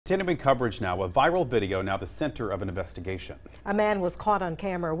Continuing coverage now, a viral video now the center of an investigation. A man was caught on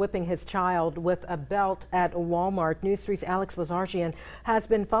camera whipping his child with a belt at Walmart. News 3's Alex Bozargian has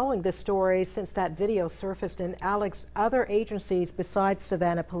been following this story since that video surfaced. And Alex, other agencies besides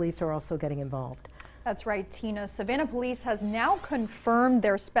Savannah Police are also getting involved. That's right, Tina. Savannah Police has now confirmed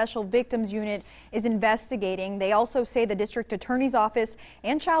their Special Victims Unit is investigating. They also say the District Attorney's Office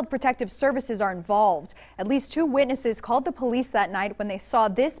and Child Protective Services are involved. At least 2 witnesses called the police that night when they saw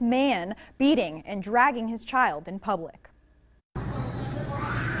this man beating and dragging his child in public.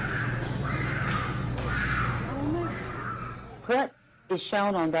 What is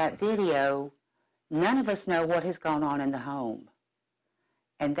shown on that video, none of us know what has gone on in the home.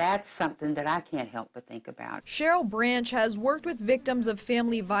 And that's something that I can't help but think about. Cheryl Branch has worked with victims of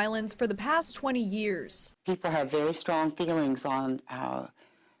family violence for the past 20 years. People have very strong feelings on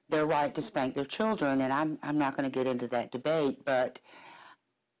their right to spank their children, and I'm not going to get into that debate, but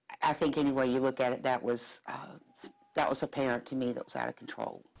I think any way you look at it, that was apparent to me that was out of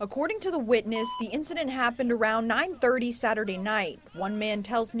control. According to the witness, the incident happened around 9:30 Saturday night. One man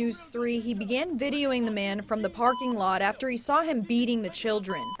tells News 3 he began videoing the man from the parking lot after he saw him beating the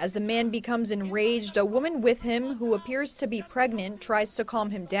children. As the man becomes enraged, a woman with him, who appears to be pregnant, tries to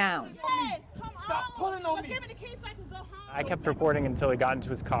calm him down. Stop pulling on me. I kept recording until he got into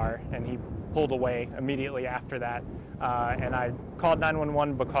his car, and he pulled away immediately after that. And I called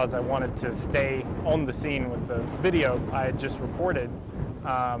 911 because I wanted to stay on the scene with the video I had just recorded.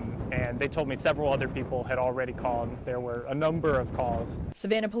 And they told me several other people had already called. There were a number of calls.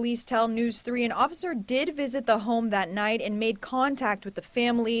 Savannah Police tell News 3 an officer did visit the home that night and made contact with the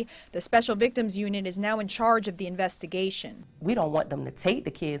family. The Special Victims Unit is now in charge of the investigation. We don't want them to take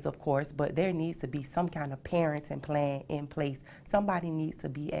the kids, of course, but there needs to be some kind of parenting plan in place. Somebody needs to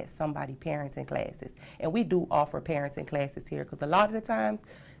be at somebody parenting classes. And we do offer parenting classes here because a lot of the times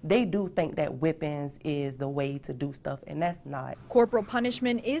they do think that whippings is the way to do stuff, and that's not. Corporal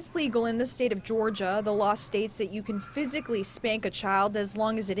punishment is legal in the state of Georgia. The law states that you can physically spank a child as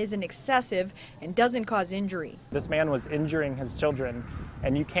long as it isn't excessive and doesn't cause injury. This man was injuring his children,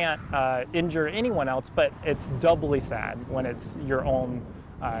 and you can't injure anyone else, but it's doubly sad when it's your own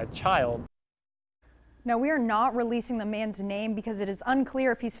child. Now, we are not releasing the man's name because it is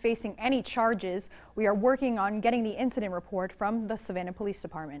unclear if he's facing any charges. We are working on getting the incident report from the Savannah Police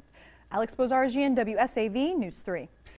Department. Alex Bozargian, WSAV News 3.